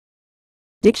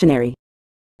Dictionary.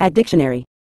 At dictionary.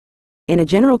 In a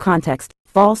general context,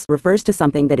 false refers to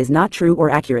something that is not true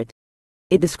or accurate.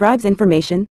 It describes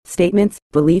information, statements,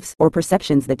 beliefs, or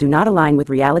perceptions that do not align with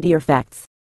reality or facts.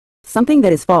 Something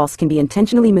that is false can be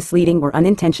intentionally misleading or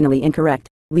unintentionally incorrect,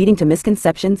 leading to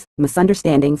misconceptions,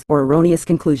 misunderstandings, or erroneous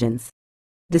conclusions.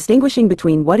 Distinguishing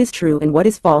between what is true and what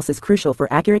is false is crucial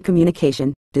for accurate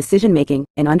communication, decision-making,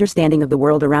 and understanding of the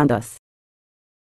world around us.